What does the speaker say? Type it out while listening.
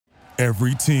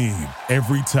Every team,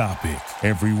 every topic,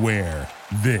 everywhere.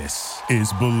 This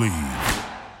is Bleav.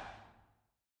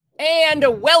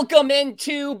 And welcome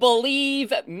into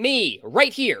Bleav Me,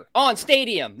 right here on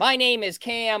Stadium. My name is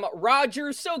Cam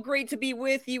Rogers. So great to be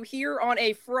with you here on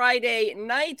a Friday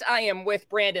night. I am with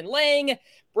Brandon Lang,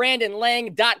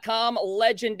 BrandonLang.com,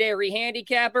 legendary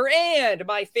handicapper, and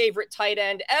my favorite tight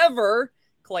end ever,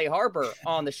 Clay Harbor,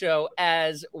 on the show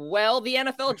as well. The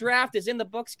NFL draft is in the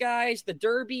books, guys. The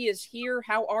Derby is here.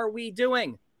 How are we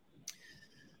doing?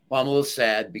 Well, I'm a little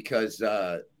sad because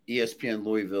ESPN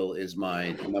Louisville is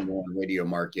my number one radio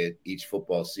market each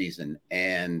football season.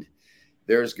 And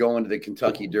there's going to the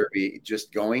Kentucky Derby,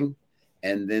 just going.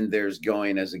 And then there's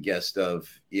going as a guest of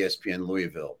ESPN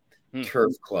Louisville,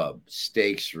 Turf Club,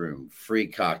 Steaks Room, free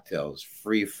cocktails,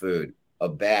 free food, a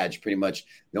badge. Pretty much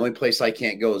the only place I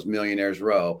can't go is Millionaires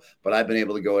Row, but I've been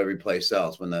able to go every place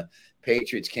else. When the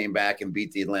Patriots came back and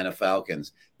beat the Atlanta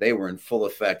Falcons, they were in full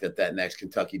effect at that next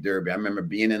Kentucky Derby. I remember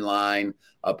being in line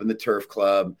up in the Turf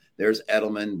Club. There's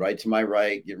Edelman right to my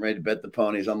right, getting ready to bet the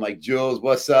ponies. I'm like, Jules,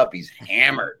 what's up? He's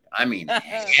hammered. I mean,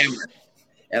 hammered.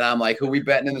 And I'm like, who we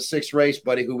betting in the sixth race,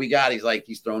 buddy? Who we got? He's like,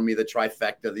 he's throwing me the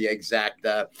trifecta, the exact.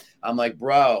 I'm like,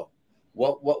 bro,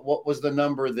 what was the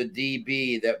number of the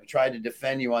DB that tried to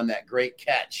defend you on that great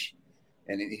catch?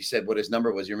 And he said what his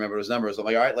number was. You remember his numbers? I'm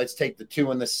like, all right, let's take the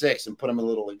 2 and the 6 and put him in a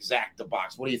little exacta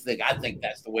box. What do you think? I think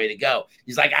that's the way to go.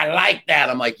 He's like, I like that.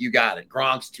 I'm like, you got it.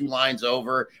 Gronk's 2 lines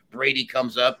over. Brady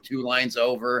comes up 2 lines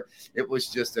over. It was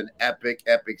just an epic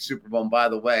Super Bowl. And by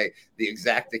the way, the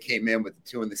exacta came in with the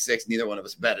 2 and the 6. Neither one of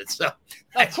us bet it. So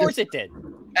of course it did.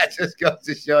 That just goes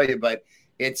to show you. But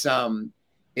it's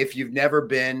if you've never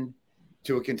been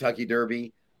to a Kentucky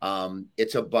Derby,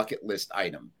 it's a bucket list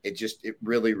item. It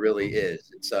really, really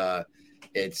is.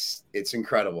 It's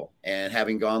incredible. And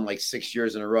having gone like 6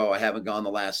 years in a row, I haven't gone the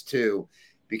last 2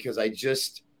 because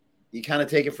you kind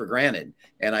of take it for granted.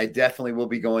 And I definitely will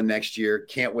be going next year.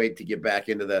 Can't wait to get back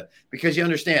into because you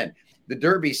understand the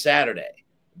Derby Saturday,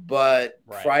 but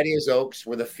right. Friday is Oaks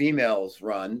where the females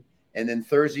run. And then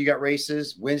Thursday you got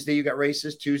races. Wednesday you got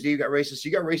races. Tuesday you got races. So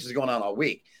you got races going on all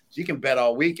week. So you can bet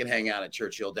all week and hang out at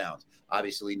Churchill Downs,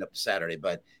 obviously leading up to Saturday.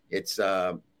 But it's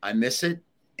I miss it.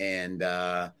 And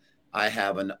I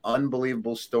have an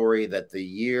unbelievable story that the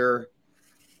year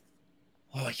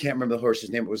I can't remember the horse's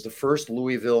name. It was the first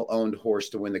Louisville-owned horse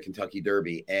to win the Kentucky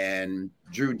Derby. And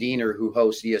Drew Diener, who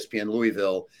hosts ESPN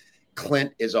Louisville,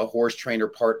 Clint is a horse trainer,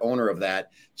 part owner of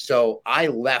that. So I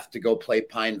left to go play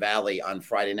Pine Valley on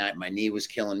Friday night. My knee was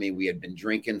killing me. We had been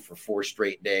drinking for 4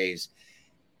 straight days.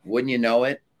 Wouldn't you know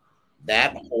it?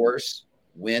 That horse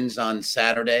wins on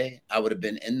Saturday. I would have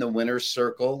been in the winner's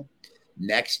circle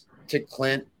next to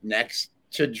Clint, next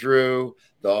to Drew,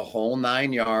 the whole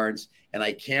 9 yards. And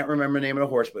I can't remember the name of the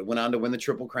horse, but went on to win the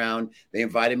Triple Crown. They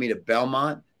invited me to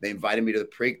Belmont. They invited me to the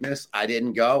Preakness. I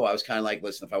didn't go. I was kind of like,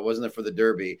 listen, if I wasn't there for the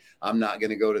Derby, I'm not going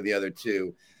to go to the other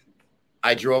 2.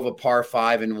 I drove a par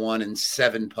 5 and 1 and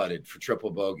 7 putted for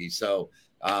triple bogey. So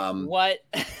what?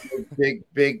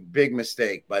 big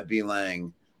mistake by B.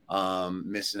 Lang.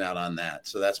 Missing out on that.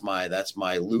 So that's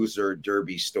my loser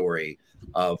Derby story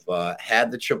of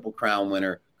had the Triple Crown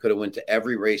winner, could have went to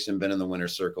every race and been in the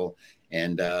winner's circle.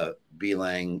 And B.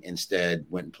 Lang instead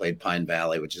went and played Pine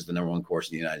Valley, which is the number 1 course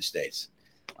in the United States.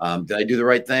 Did I do the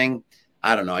right thing?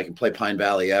 I don't know. I can play Pine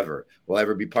Valley ever. Will I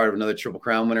ever be part of another Triple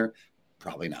Crown winner?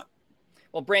 Probably not.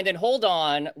 Well, Brandon, hold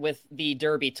on with the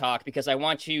Derby talk because I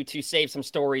want you to save some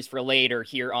stories for later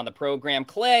here on the program.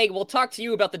 Clay, we'll talk to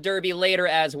you about the Derby later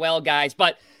as well, guys,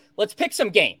 but let's pick some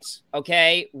games,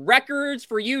 okay? Records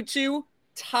for you two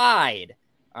tied,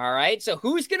 all right? So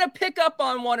who's going to pick up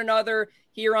on one another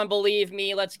here on Bleav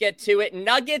Me? Let's get to it.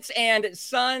 Nuggets and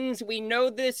Suns, we know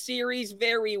this series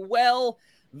very well.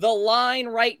 The line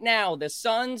right now, the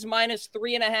Suns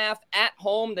 -3.5 at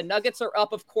home. The Nuggets are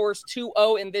up, of course,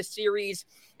 2-0 in this series.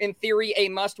 In theory, a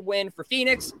must-win for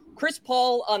Phoenix. Chris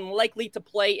Paul unlikely to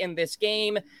play in this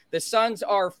game. The Suns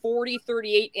are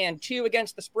 40-38-2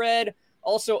 against the spread.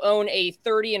 Also own a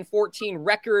 30-14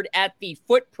 record at the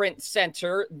Footprint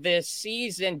Center this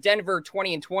season. Denver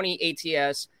 20-20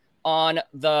 ATS on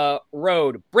the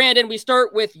road. Brandon, we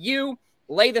start with you.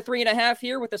 Lay the 3.5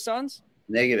 here with the Suns.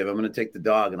 Negative. I'm going to take the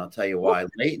dog, and I'll tell you why.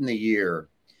 Late in the year,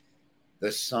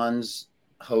 the Suns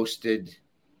hosted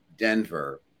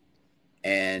Denver,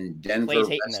 and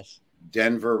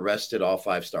Denver rested all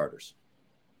 5 starters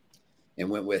and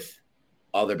went with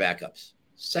all their backups.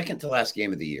 Second to last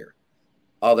game of the year,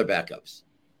 all their backups,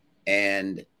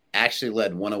 and actually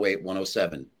led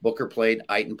 108-107. Booker played,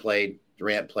 Ayton played,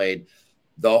 Durant played.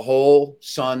 The whole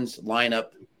Suns lineup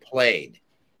played.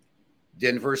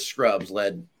 Denver Scrubs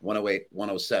led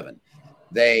 108-107.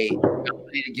 They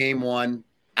dominated game one,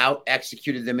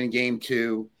 out-executed them in game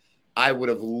two. I would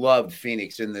have loved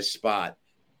Phoenix in this spot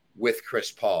with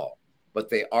Chris Paul, but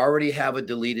they already have a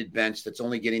deleted bench that's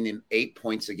only getting them 8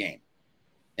 points a game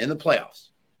in the playoffs,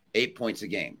 8 points a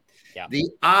game. Yeah. The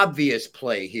obvious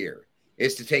play here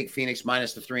is to take Phoenix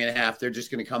minus the 3.5. They're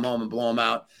just going to come home and blow them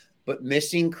out. But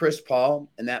missing Chris Paul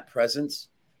and that presence,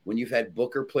 when you've had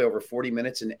Booker play over 40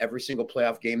 minutes in every single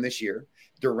playoff game this year,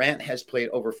 Durant has played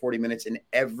over 40 minutes in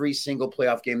every single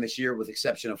playoff game this year, with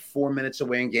exception of 4 minutes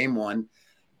away in game one.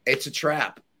 It's a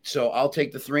trap. So I'll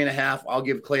take the 3.5. I'll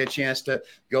give Clay a chance to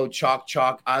go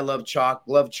chalk. I love chalk.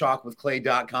 Love chalk with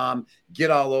Clay.com. Get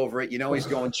all over it. You know he's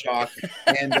going chalk.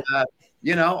 And,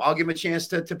 I'll give him a chance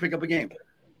to pick up a game.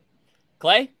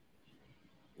 Clay?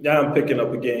 Yeah, I'm picking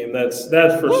up a game. That's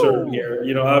for certain here.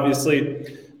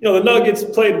 Obviously, the Nuggets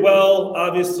played well.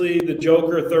 Obviously, the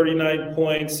Joker, 39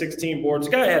 points, 16 boards.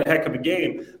 The guy had a heck of a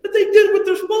game. But they did what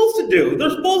they're supposed to do. They're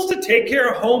supposed to take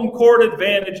care of home court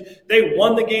advantage. They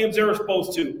won the games they were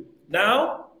supposed to.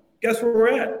 Now, guess where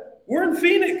we're at? We're in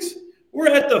Phoenix. We're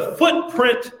at the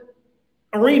Footprint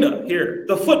Arena here.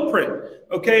 The Footprint.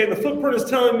 Okay, and the Footprint is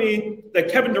telling me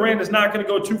that Kevin Durant is not going to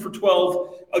go 2 for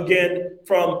 12 again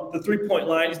from the 3-point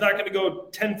line. He's not going to go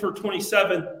 10 for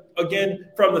 27 again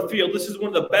from the field. This is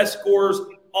one of the best scorers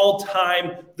all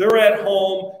time. They're at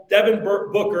home. Devin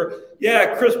Booker.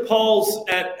 Yeah, Chris Paul's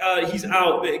he's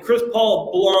out. Chris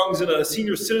Paul belongs in a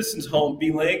senior citizens home,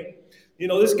 Bleav.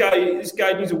 This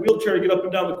guy needs a wheelchair to get up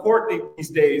and down the court these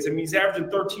days. I mean, he's averaging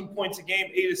 13 points a game,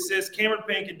 8 assists. Cameron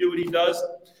Payne can do what he does.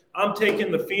 I'm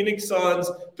taking the Phoenix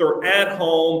Suns. They're at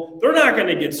home. They're not going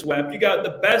to get swept. You got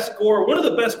the best scorer, one of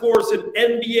the best scorers in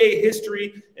NBA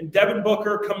history, and Devin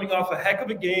Booker coming off a heck of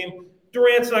a game.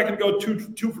 Durant's not going to go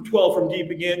 2 for 12 from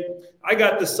deep again. I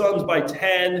got the Suns by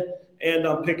 10, and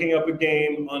I'm picking up a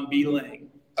game on Bleav.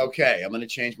 Okay, I'm going to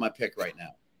change my pick right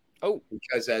now. Oh.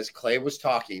 Because as Clay was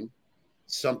talking,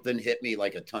 something hit me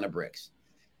like a ton of bricks.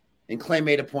 And Clay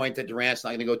made a point that Durant's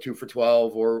not going to go 2 for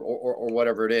 12 or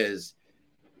whatever it is.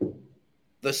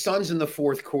 The Suns in the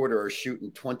fourth quarter are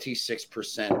shooting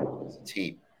 26% as a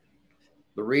team.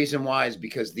 The reason why is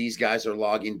because these guys are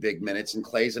logging big minutes, and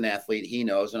Clay's an athlete. He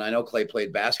knows, and I know Clay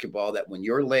played basketball, that when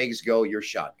your legs go, your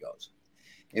shot goes.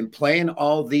 And playing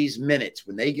all these minutes,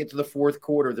 when they get to the fourth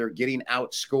quarter, they're getting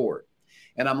outscored.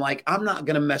 And I'm like, I'm not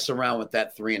going to mess around with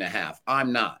that 3.5.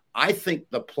 I'm not. I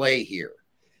think the play here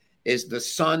is the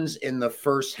Suns in the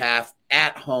first half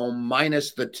at home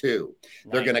minus the 2.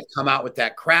 Nice. They're going to come out with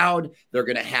that crowd. They're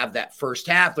going to have that first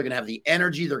half. They're going to have the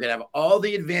energy. They're going to have all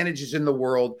the advantages in the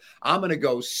world. I'm going to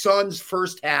go Suns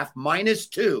first half minus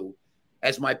 2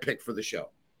 as my pick for the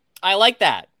show. I like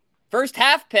that. First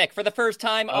half pick for the first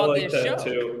time on this show. I like that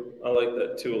too. I like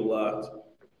that too a lot.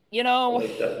 I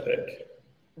like that pick.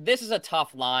 This is a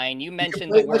tough line. You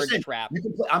mentioned the word trap.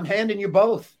 I'm handing you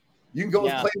both. You can go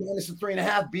with Clay minus the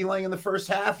 3.5. Bleav in the first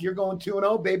half. You're going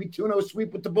 2-0, baby. 2-0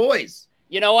 sweep with the boys.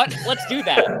 You know what? Let's do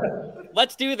that.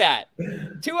 Let's do that.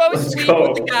 2-0 sweep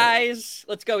with the guys.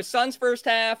 Let's go Suns first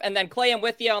half, and then Clay, I'm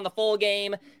with you on the full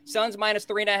game. Suns minus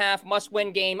 3.5,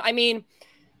 must-win game. I mean,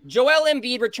 Joel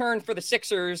Embiid returned for the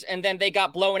Sixers, and then they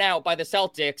got blown out by the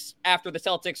Celtics after the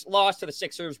Celtics lost to the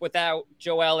Sixers without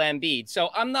Joel Embiid. So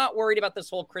I'm not worried about this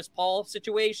whole Chris Paul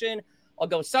situation. I'll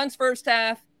go Suns first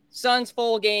half, Suns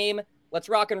full game. Let's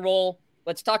rock and roll.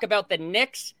 Let's talk about the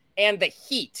Knicks and the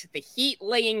Heat. The Heat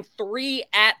laying 3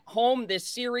 at home. This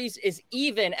series is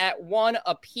even at 1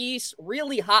 apiece.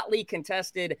 Really hotly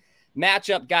contested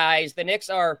matchup, guys. The Knicks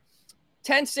are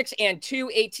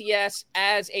 10-6-2 ATS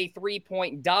as a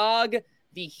 3-point dog.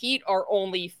 The Heat are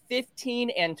only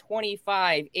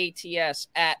 15-25 ATS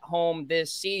at home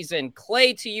this season.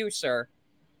 Clay, to you, sir.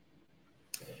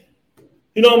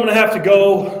 I'm going to have to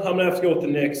go. I'm going to have to go with the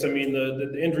Knicks. I mean,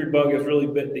 the injury bug has really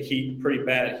bit the Heat pretty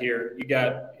bad here. You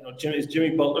got, is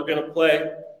Jimmy Butler going to play?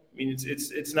 I mean,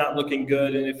 it's not looking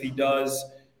good. And if he does,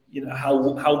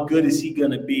 how good is he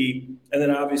going to be? And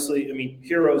then obviously, I mean,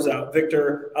 Hero's out.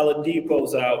 Victor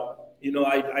Oladipo's out.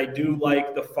 I do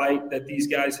like the fight that these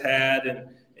guys had and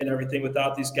everything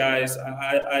without these guys.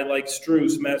 I like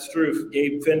Matt Strus,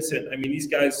 Gabe Vincent. I mean, these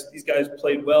guys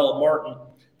played well. Martin.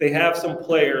 They have some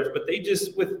players, but they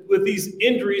just, with these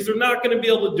injuries, they're not going to be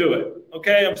able to do it.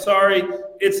 Okay, I'm sorry.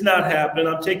 It's not happening.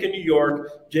 I'm taking New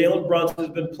York. Jalen Brunson has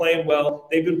been playing well.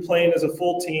 They've been playing as a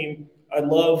full team. I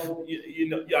love what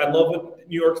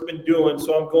New York's been doing,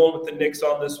 so I'm going with the Knicks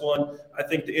on this one. I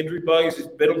think the injury bug has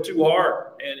just bit them too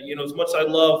hard. And, as much as I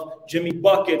love Jimmy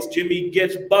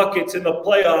gets buckets in the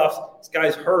playoffs, this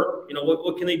guy's hurt.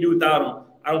 What can they do without him?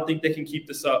 I don't think they can keep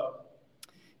this up.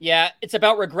 Yeah, it's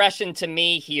about regression to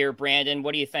me here, Brandon.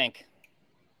 What do you think?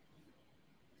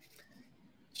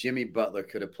 Jimmy Butler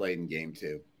could have played in game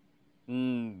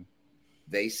 2.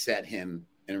 They set him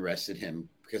and rested him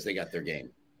because they got their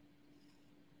game.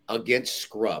 Against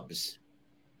scrubs,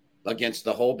 against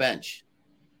the whole bench,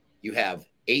 you have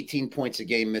 18 points a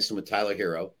game missing with Tyler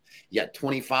Hero. You got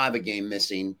 25 a game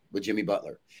missing with Jimmy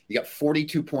Butler. You got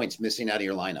 42 points missing out of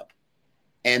your lineup.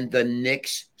 And the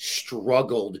Knicks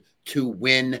struggled to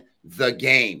win the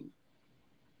game.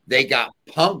 They got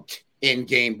punked in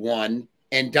game 1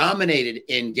 and dominated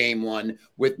in game 1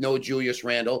 with no Julius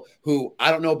Randle, who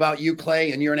I don't know about you,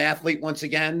 Clay, and you're an athlete once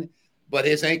again, but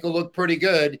his ankle looked pretty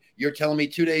good. You're telling me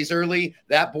 2 days early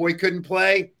that boy couldn't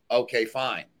play? Okay,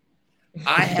 fine.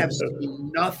 I have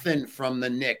seen nothing from the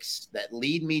Knicks that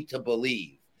lead me to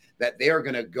believe that they are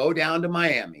going to go down to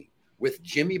Miami with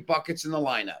Jimmy Buckets in the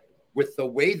lineup, with the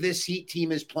way this Heat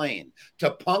team is playing,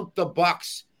 to punk the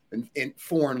Bucks in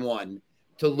 4-1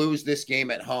 to lose this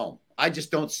game at home. I just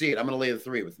don't see it. I'm going to lay the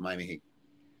 3 with Miami Heat.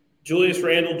 Julius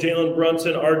Randle, Jalen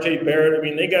Brunson, R.J. Barrett. I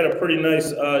mean, they got a pretty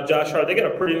nice Josh Hart. They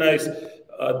got a pretty nice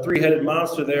three-headed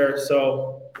monster there.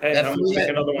 So, hey, I'm going to pick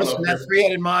another one up. That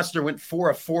three-headed monster went 4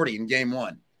 of 40 in game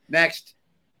 1. Next.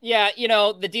 Yeah,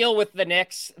 the deal with the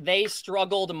Knicks, they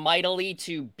struggled mightily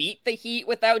to beat the Heat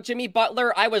without Jimmy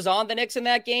Butler. I was on the Knicks in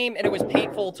that game, and it was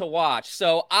painful to watch.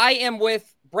 So I am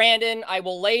with Brandon. I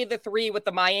will lay the 3 with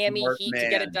the Miami Heat to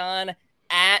get it done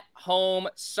at home.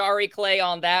 Sorry, Clay,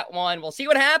 on that one. We'll see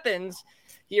what happens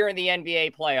here in the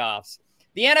NBA playoffs.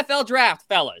 The NFL draft,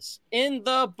 fellas. In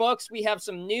the books, we have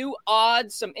some new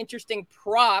odds, some interesting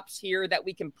props here that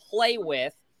we can play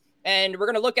with. And we're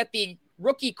going to look at the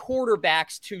rookie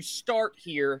quarterbacks to start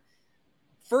here.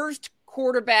 First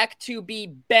quarterback to be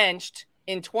benched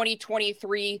in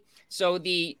 2023. So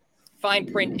the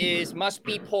fine print is must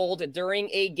be pulled during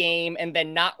a game and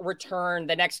then not return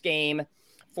the next game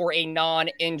for a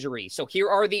non-injury. So here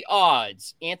are the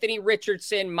odds. Anthony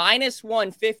Richardson, minus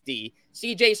 150.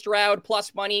 CJ Stroud,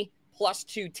 plus money, plus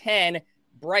 210.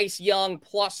 Bryce Young,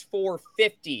 plus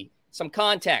 450. Some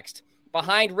context.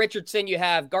 Behind Richardson, you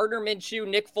have Gardner Minshew,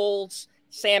 Nick Foles,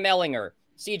 Sam Ellinger.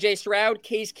 CJ Stroud,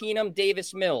 Case Keenum,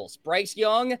 Davis Mills. Bryce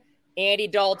Young, Andy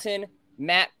Dalton,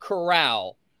 Matt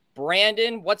Corral.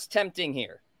 Brandon, what's tempting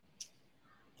here?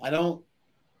 I don't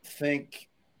think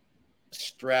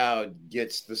Stroud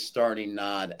gets the starting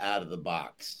nod out of the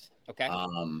box. Okay.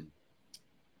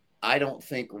 I don't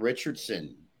think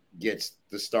Richardson gets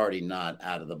the starting nod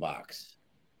out of the box.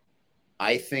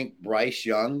 I think Bryce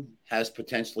Young has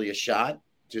potentially a shot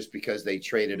just because they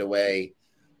traded away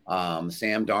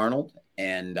Sam Darnold,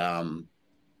 and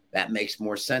that makes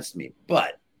more sense to me.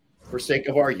 But for sake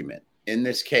of argument, in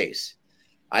this case,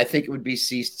 I think it would be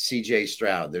CJ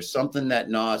Stroud. There's something that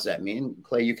gnaws at me, and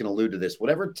Clay, you can allude to this.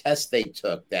 Whatever test they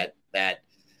took that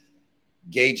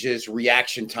gauges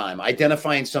reaction time,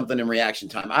 identifying something in reaction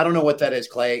time. I don't know what that is,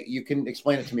 Clay. You can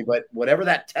explain it to me, but whatever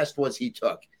that test was he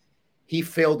took, he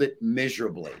failed it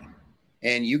miserably.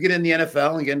 And you get in the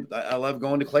NFL, and again, I love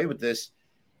going to Clay with this.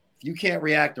 If you can't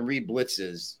react and read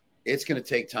blitzes, it's going to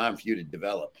take time for you to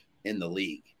develop in the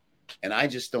league. And I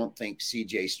just don't think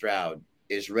CJ Stroud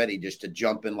is ready just to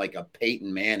jump in like a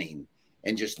Peyton Manning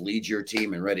and just lead your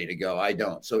team and ready to go. I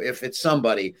don't. So if it's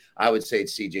somebody, I would say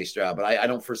it's CJ Stroud, but I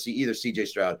don't foresee either CJ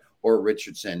Stroud or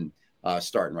Richardson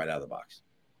starting right out of the box.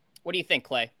 What do you think,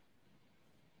 Clay?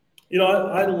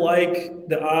 I like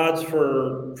the odds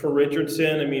for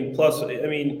Richardson.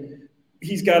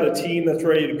 He's got a team that's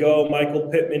ready to go. Michael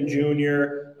Pittman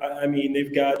Jr.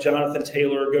 They've got Jonathan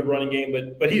Taylor, a good running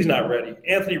game, but he's not ready.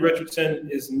 Anthony Richardson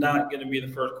is not going to be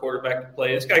the first quarterback to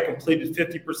play. This guy completed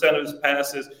 50% of his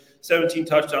passes, 17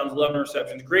 touchdowns, 11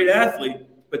 receptions. Great athlete,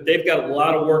 but they've got a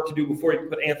lot of work to do before you can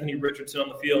put Anthony Richardson on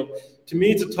the field. To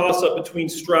me, it's a toss-up between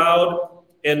Stroud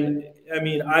and,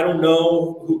 I don't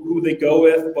know who they go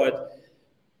with, but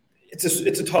it's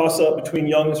a toss-up between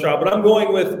Young and Stroud. But I'm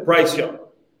going with Bryce Young.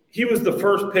 He was the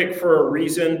first pick for a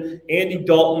reason. Andy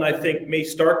Dalton, I think, may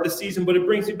start the season, but it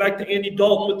brings me back to Andy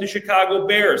Dalton with the Chicago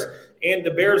Bears. And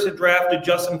the Bears had drafted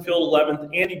Justin Fields 11th.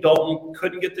 Andy Dalton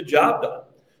couldn't get the job done.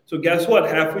 So guess what?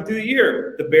 Halfway through the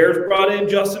year, the Bears brought in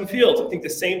Justin Fields. I think the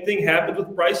same thing happened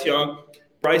with Bryce Young.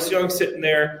 Bryce Young sitting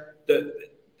there.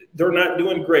 They're not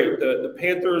doing great. The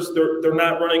Panthers, they're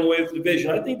not running away with the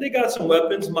division. I think they got some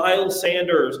weapons. Miles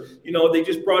Sanders, they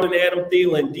just brought in Adam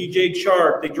Thielen, DJ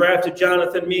Chark. They drafted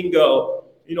Jonathan Mingo.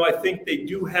 I think they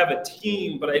do have a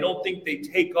team, but I don't think they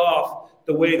take off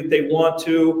the way that they want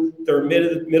to. They're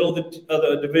middle of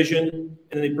the division,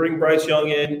 and they bring Bryce Young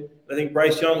in. I think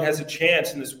Bryce Young has a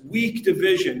chance in this weak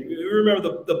division.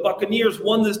 remember the Buccaneers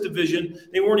won this division.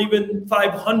 They weren't even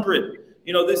 500.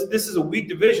 This is a weak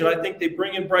division. I think they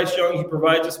bring in Bryce Young. He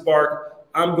provides a spark.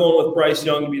 I'm going with Bryce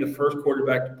Young to be the first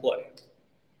quarterback to play.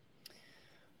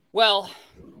 Well,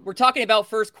 we're talking about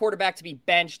first quarterback to be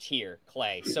benched here,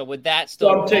 Clay. So would that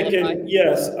still qualify?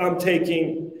 I'm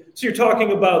taking. So you're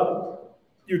talking about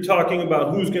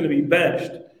who's going to be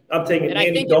benched. I'm taking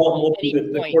Andy Dalton will be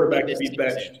the quarterback to be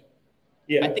benched.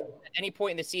 Yeah. I think at any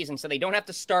point in the season, so they don't have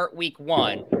to start week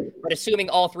 1, but assuming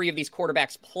all 3 of these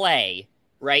quarterbacks play,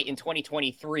 right, in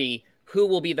 2023, who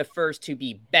will be the first to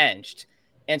be benched?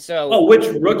 And so, which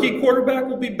rookie quarterback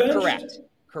will be benched?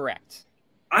 Correct.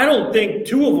 I don't think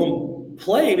 2 of them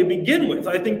play to begin with.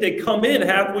 I think they come in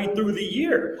halfway through the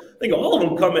year. I think all of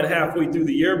them come in halfway through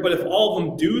the year, but if all of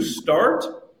them do start,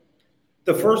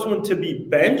 the first one to be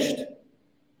benched,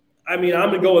 I'm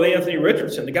going to go with Anthony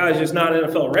Richardson. The guy's just not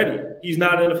NFL ready. He's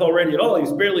not NFL ready at all.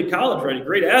 He's barely college ready.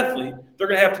 Great athlete. They're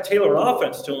going to have to tailor an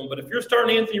offense to him. But if you're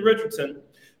starting Anthony Richardson,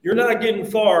 you're not getting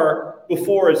far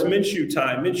before it's Minshew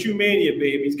time. Minshew mania,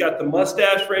 baby. He's got the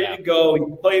mustache ready to go.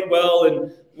 He played well.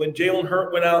 And when Jalen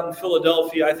Hurts went out in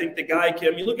Philadelphia, I think the guy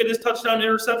can. Look at his touchdown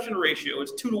interception ratio.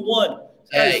 It's 2-1.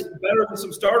 This guy's better than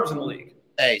some starters in the league.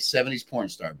 Hey, 70s porn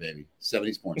star, baby.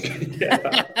 70s porn star.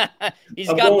 He's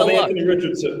got the look. Anthony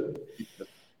Richardson.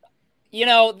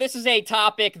 This is a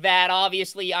topic that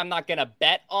obviously I'm not going to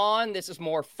bet on. This is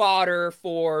more fodder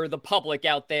for the public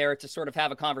out there to sort of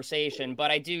have a conversation. But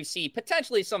I do see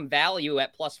potentially some value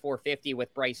at plus 450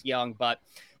 with Bryce Young. But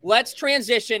let's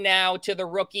transition now to the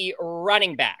rookie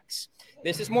running backs.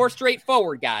 This is more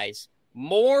straightforward, guys.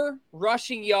 More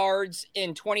rushing yards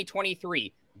in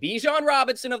 2023. Bijan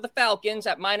Robinson of the Falcons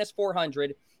at minus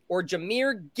 400 or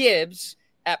Jahmyr Gibbs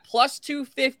at plus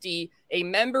 250, a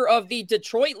member of the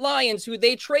Detroit Lions who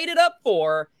they traded up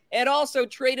for and also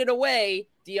traded away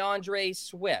DeAndre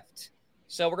Swift.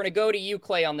 So we're going to go to you,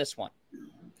 Clay, on this one.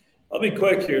 I'll be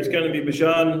quick here. It's going to be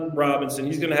Bijan Robinson.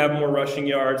 He's going to have more rushing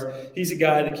yards. He's a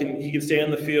guy that can stay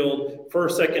on the field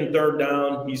first, second, third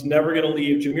down. He's never going to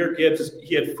leave. Jahmyr Gibbs,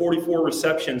 he had 44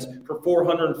 receptions for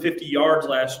 450 yards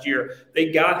last year.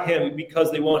 They got him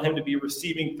because they want him to be a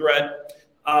receiving threat,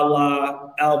 a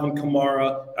la Alvin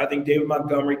Kamara. I think David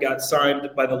Montgomery got signed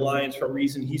by the Lions for a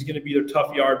reason. He's going to be their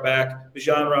tough yard back.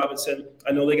 Bijan Robinson,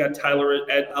 I know they got Tyler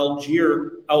at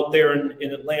Algier out there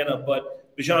in Atlanta, but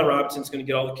Bijan Robinson's going to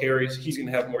get all the carries. He's going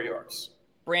to have more yards.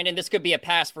 Brandon, this could be a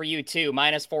pass for you too.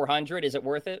 Minus 400. Is it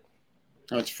worth it?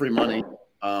 No, it's free money.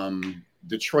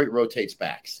 Detroit rotates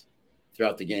backs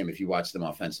throughout the game if you watch them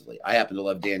offensively. I happen to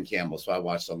love Dan Campbell, so I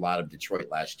watched a lot of Detroit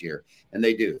last year, and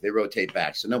they do. They rotate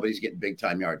back, so nobody's getting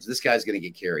big-time yards. This guy's going to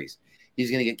get carries.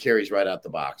 He's going to get carries right out the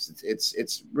box.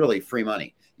 It's really free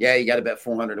money. Yeah, you got to bet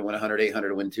 400 to win 100, 800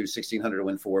 to win 2, 1,600 to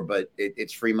win 4, but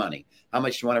it's free money. How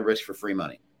much do you want to risk for free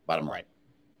money? Bottom line. Right.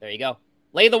 There you go.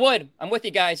 Lay the wood. I'm with you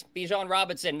guys. Bijan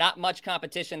Robinson, not much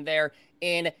competition there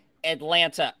in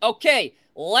Atlanta. Okay,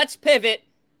 let's pivot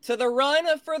to the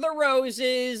Run for the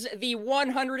Roses, the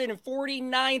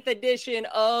 149th edition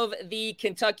of the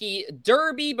Kentucky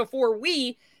Derby. Before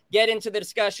we get into the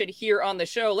discussion here on the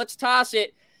show, let's toss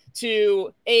it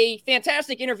to a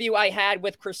fantastic interview I had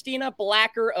with Christina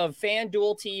Blacker of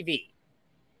FanDuel TV.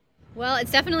 Well,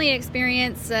 it's definitely an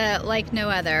experience like no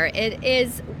other. It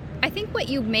is, I think, what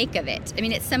you make of it. I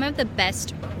mean, it's some of the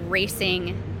best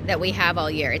racing that we have all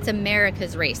year. It's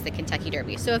America's race, the Kentucky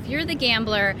Derby. So if you're the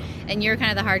gambler and you're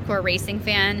kind of the hardcore racing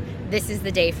fan, this is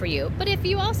the day for you. But if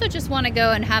you also just want to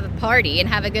go and have a party and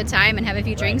have a good time and have a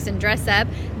few drinks and dress up,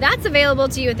 that's available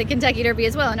to you at the Kentucky Derby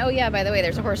as well. And oh yeah, by the way,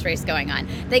 there's a horse race going on.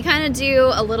 They kind of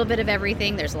do a little bit of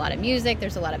everything. There's a lot of music.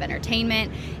 There's a lot of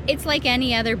entertainment. It's like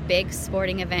any other big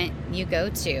sporting event you go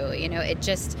to. You know, it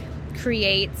just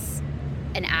creates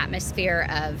an atmosphere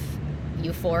of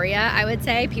euphoria, I would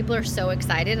say. People are so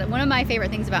excited. And one of my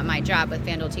favorite things about my job with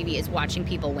FanDuel TV is watching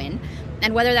people win.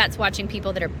 And whether that's watching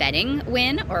people that are betting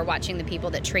win, or watching the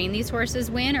people that train these horses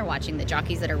win, or watching the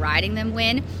jockeys that are riding them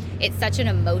win, it's such an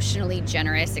emotionally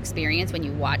generous experience when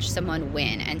you watch someone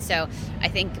win. And so I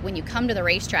think when you come to the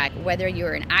racetrack, whether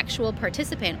you're an actual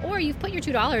participant or you've put your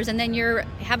 $2 and then you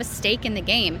have a stake in the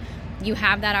game, you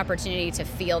have that opportunity to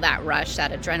feel that rush,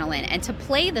 that adrenaline, and to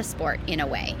play the sport in a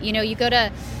way. You know, you go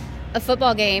to a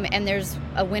football game and there's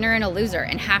a winner and a loser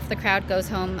and half the crowd goes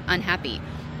home unhappy.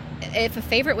 If a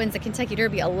favorite wins the Kentucky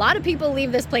Derby, a lot of people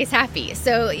leave this place happy.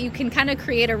 So you can kind of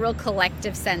create a real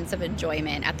collective sense of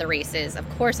enjoyment at the races, of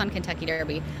course on Kentucky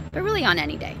Derby, but really on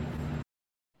any day.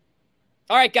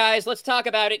 All right, guys, let's talk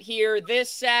about it here.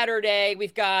 This Saturday,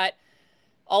 we've got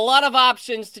A lot of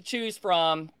options to choose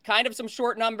from. Kind of some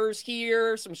short numbers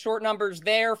here, some short numbers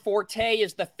there. Forte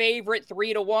is the favorite,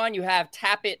 3-1. You have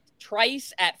Tappet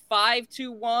Trice at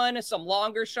 5-1. Some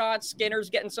longer shots. Skinner's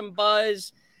getting some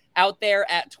buzz out there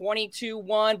at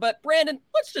 22-1. But Brandon,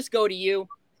 let's just go to you.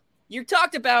 You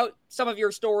talked about some of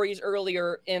your stories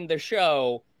earlier in the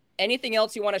show. Anything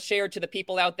else you want to share to the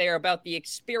people out there about the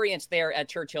experience there at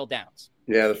Churchill Downs?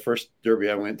 Yeah, the first Derby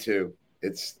I went to,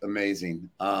 it's amazing.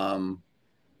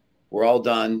 We're all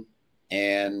done,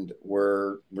 and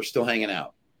we're still hanging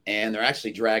out. And they're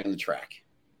actually dragging the track.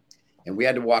 And we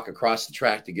had to walk across the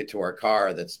track to get to our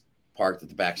car that's parked at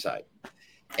the backside.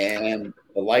 And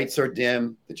the lights are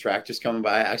dim. The tractor's coming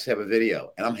by. I actually have a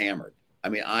video, and I'm hammered. I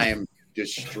mean, I am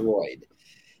destroyed.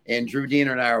 And Drew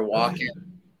Diener and I are walking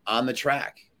on the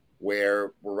track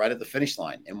where we're right at the finish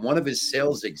line. And one of his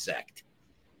sales exec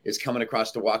is coming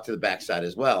across to walk to the backside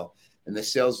as well. And the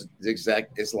sales exec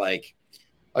is like,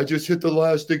 I just hit the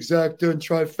last exacta and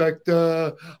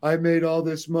trifecta. I made all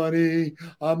this money.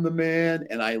 I'm the man.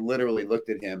 And I literally looked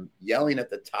at him yelling at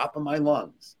the top of my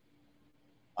lungs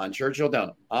on Churchill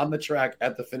Downs, on the track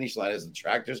at the finish line as the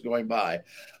tractor's going by.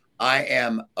 I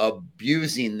am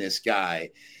abusing this guy,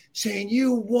 saying,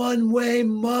 you one-way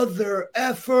mother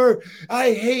effer.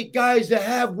 I hate guys that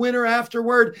have winner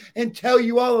afterward and tell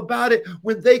you all about it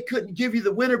when they couldn't give you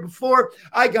the winner before.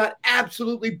 I got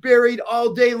absolutely buried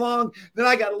all day long. Then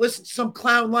I got to listen to some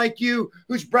clown like you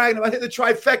who's bragging about hitting the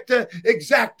trifecta,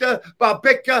 exacta,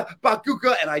 babika,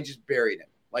 bakuka, and I just buried him,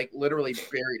 like literally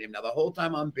buried him. Now, the whole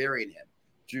time I'm burying him,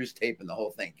 Drew's taping the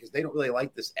whole thing because they don't really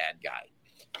like this ad guy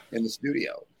in the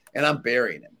studio. And I'm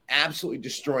burying him, absolutely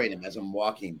destroying him as I'm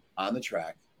walking on the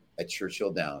track at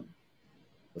Churchill Downs,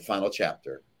 the final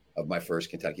chapter of my first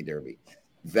Kentucky Derby.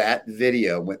 That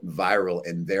video went viral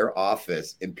in their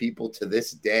office, and people to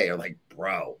this day are like,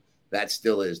 bro, that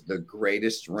still is the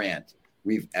greatest rant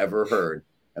we've ever heard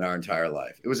in our entire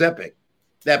life. It was epic.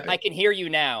 Epic. I can hear you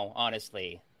now,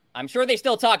 honestly. I'm sure they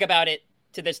still talk about it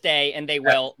to this day, and they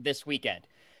will this weekend.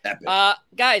 Epic.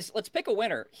 Guys, let's pick a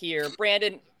winner here.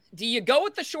 Brandon, do you go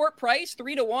with the short price,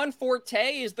 3-1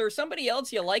 Forte? Is there somebody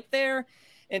else you like there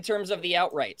in terms of the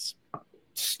outrights?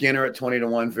 Skinner at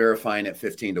 20-1, Verifying at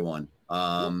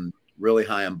 15-1. Really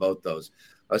high on both those.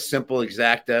 A simple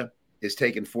exacta is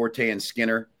taking Forte and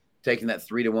Skinner, taking that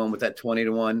 3-1 with that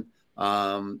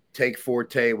 20-1. Take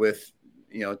Forte with,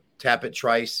 Tappet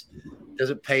Trice.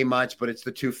 Doesn't pay much, but it's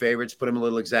the two favorites. Put him a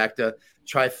little exacta.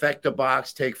 Trifecta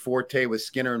box, take Forte with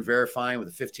Skinner and Verifying with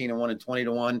a 15-1 and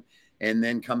 20-1. And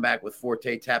then come back with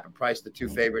Forte, Tappet Price, the two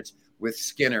favorites, with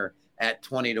Skinner at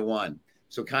 20-1.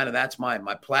 So kind of that's my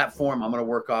platform. I'm going to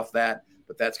work off that,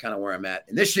 but that's kind of where I'm at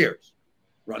in this year's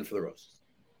Run for the Roses.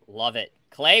 Love it.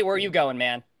 Clay, where are you going,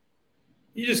 man?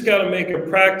 You just got to make a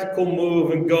practical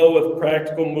move and go with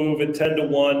practical move at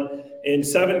 10-1. In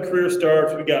 7 career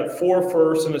starts, we got 4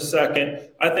 firsts and a second.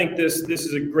 I think this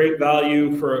is a great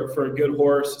value for a good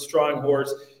horse, a strong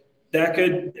horse that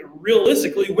could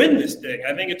realistically win this thing.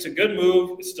 I think it's a good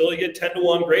move. Still, you get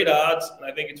 10-1, great odds, and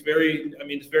I think it's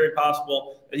very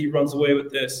possible that he runs away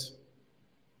with this.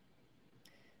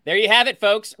 There you have it,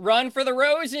 folks. Run for the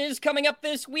Roses coming up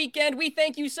this weekend. We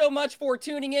thank you so much for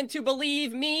tuning in to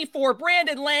Bleav Me. For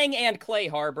Brandon Lang and Clay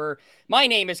Harbor, my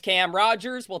name is Cam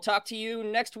Rogers. We'll talk to you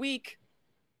next week.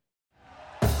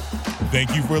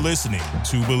 Thank you for listening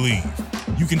to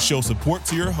Bleav. You can show support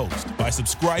to your host by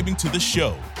subscribing to the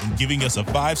show and giving us a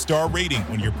 5-star rating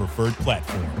on your preferred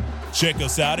platform. Check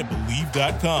us out at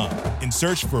Bleav.com and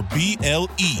search for BLEAV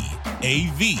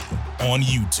on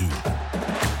YouTube.